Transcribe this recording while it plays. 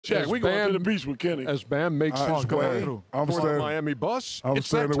Check, we going to the beach with Kenny. As Bam makes his way I'm for the staying, Miami bus, I'm it's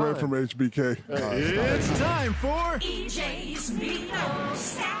staying that away time. from HBK. It's time for EJ's Meatloaf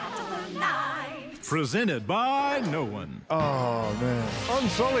Satellite. Presented by No One. Oh, man.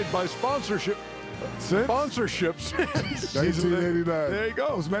 Unsullied by sponsorship. Since Sponsorships. 1989. There he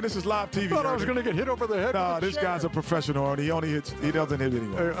goes, man. This is live TV. I thought I was going to get hit over the head. Nah, with a this chair. guy's a professional, Ernie. He doesn't hit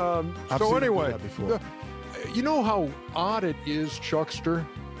anyway. I've So seen him do anyway, that before. you know how odd it is, Chuckster,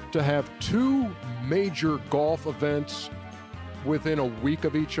 to have two major golf events within a week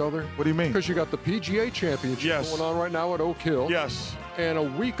of each other? What do you mean? Because you got the PGA Championship Yes. going on right now at Oak Hill. Yes. And a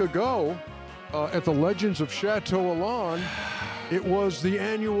week ago, at the Legends of Chateau Alon, it was the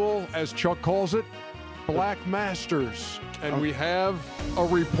annual, as Chuck calls it, Black Masters. And we have a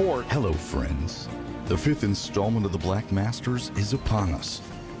report. Hello, friends. The fifth installment of the Black Masters is upon us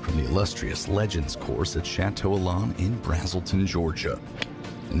from the illustrious Legends course at Chateau Alon in Brazelton, Georgia.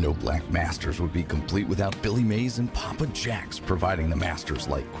 And no Black Masters would be complete without Billy Mays and Papa Jack's providing the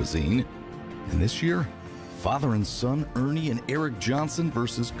Masters-like cuisine. And this year, father and son Ernie and Eric Johnson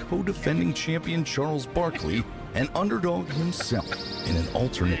versus co-defending champion Charles Barkley and underdog himself in an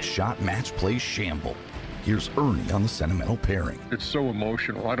alternate shot match play shamble. Here's Ernie on the sentimental pairing. It's so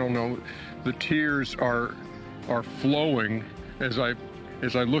emotional. I don't know. The tears are flowing as I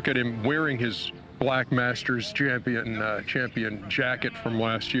look at him wearing his Black Masters champion jacket from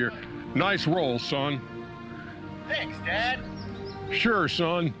last year. Nice roll, son. Thanks, Dad. Sure,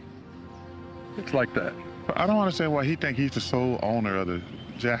 son. It's like that. I don't understand why he think he's the sole owner of the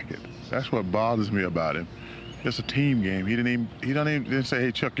jacket. That's what bothers me about him. It's a team game. He didn't say,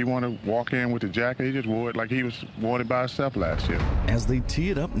 hey, Chuck, you want to walk in with the jacket? He just wore it like he was wearing it by himself last year. As they tee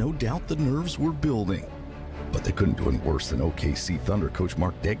it up, no doubt the nerves were building. But they couldn't do any worse than OKC Thunder coach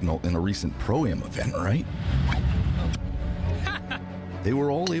Mark Daigneault in a recent Pro-Am event, right? They were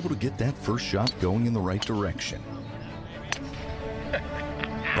all able to get that first shot going in the right direction.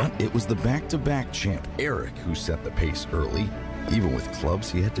 But it was the back-to-back champ, Eric, who set the pace early. Even with clubs,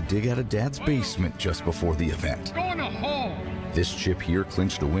 he had to dig out of Dad's basement just before the event. Going to hole. This chip here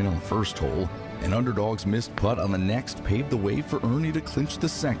clinched a win on the first hole, and Underdog's missed putt on the next paved the way for Ernie to clinch the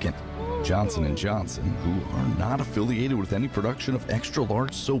second. Johnson & Johnson, who are not affiliated with any production of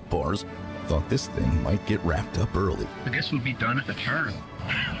extra-large soap bars, thought this thing might get wrapped up early. I guess we'll be done at the turn.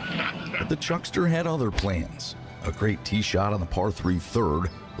 But the Chuckster had other plans. A great tee shot on the par 3 third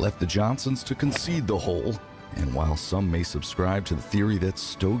left the Johnsons to concede the hole. And while some may subscribe to the theory that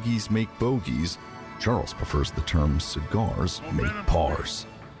stogies make bogeys, Charles prefers the term cigars make pars.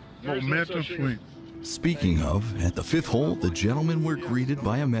 Momentum swing. Speaking of, at the fifth hole, the gentlemen were greeted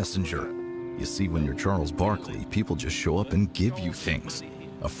by a messenger. You see, when you're Charles Barkley, people just show up and give you things.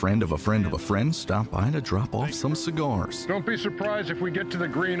 A friend of a friend of a friend stopped by to drop off some cigars. Don't be surprised if we get to the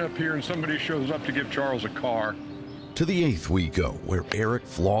green up here and somebody shows up to give Charles a car. To the eighth we go, where Eric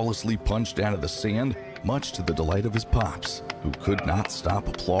flawlessly punched out of the sand, much to the delight of his pops, who could not stop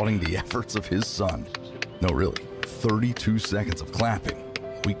applauding the efforts of his son. No, really, 32 seconds of clapping.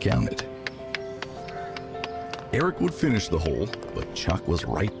 We counted. Eric would finish the hole, but Chuck was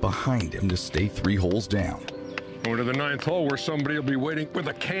right behind him to stay 3 holes down. Going to the 9th hole where somebody will be waiting with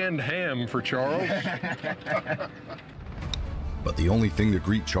a canned ham for Charles. But the only thing to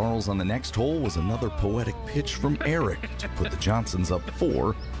greet Charles on the next hole was another poetic pitch from Eric to put the Johnsons up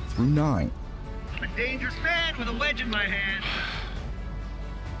 4 through 9. I'm a dangerous man with a wedge in my hand.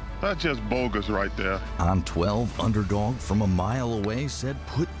 That's just bogus right there. On 12, Underdog from a mile away said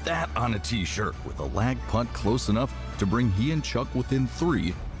put that on a t-shirt with a lag putt close enough to bring he and Chuck within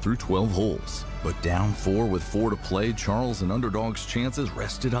 3 through 12 holes. But down 4 with 4 to play, Charles and Underdog's chances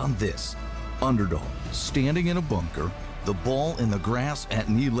rested on this. Underdog standing in a bunker, the ball in the grass at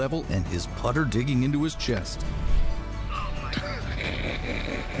knee level, and his putter digging into his chest.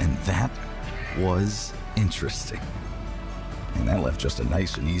 And that was interesting. And that left just a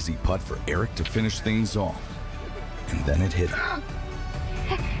nice and easy putt for Eric to finish things off. And then it hit him.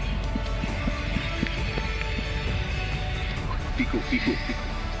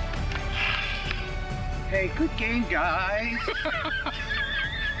 Hey, good game, guys.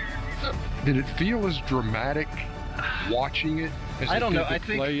 Did it feel as dramatic watching it as I don't it know. did I the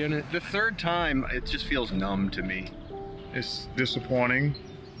think play in it? the third time it just feels numb to me. It's disappointing,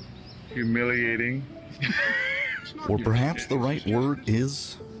 humiliating. Or perhaps the right word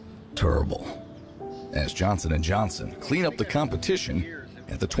is terrible. As Johnson & Johnson clean up the competition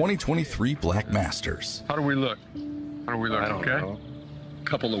at the 2023 Black Masters. How do we look? How do we look? I don't Okay. know.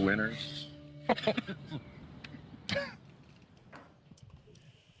 Couple of winners.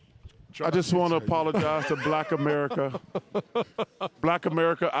 I just want to apologize to Black America. Black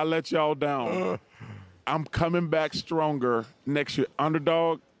America, I let y'all down. I'm coming back stronger next year.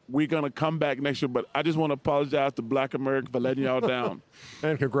 Underdog, we're going to come back next year, but I just want to apologize to Black America for letting y'all down.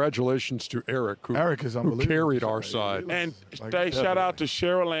 And congratulations to Eric, who carried our side. And shout out to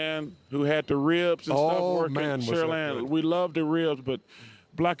Cheryl Ann, who had the ribs and stuff working. Man, Cheryl Ann, we love the ribs, but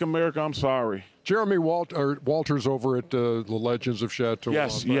Black America, I'm sorry. Jeremy Walters over at the Legends of Chateau.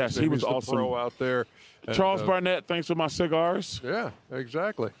 Yes, he was awesome. Pro out there. And, Charles Barnett, thanks for my cigars. Yeah,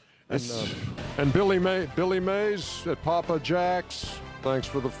 exactly. And Billy Mays at Papa Jack's, thanks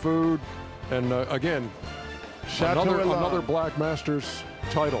for the food. And again, another Black Masters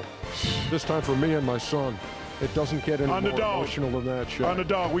title. This time for me and my son. It doesn't get any more emotional than that shit.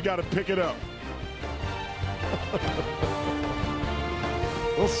 Underdog, we got to pick it up.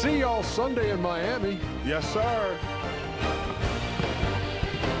 We'll see y'all Sunday in Miami. Yes, sir.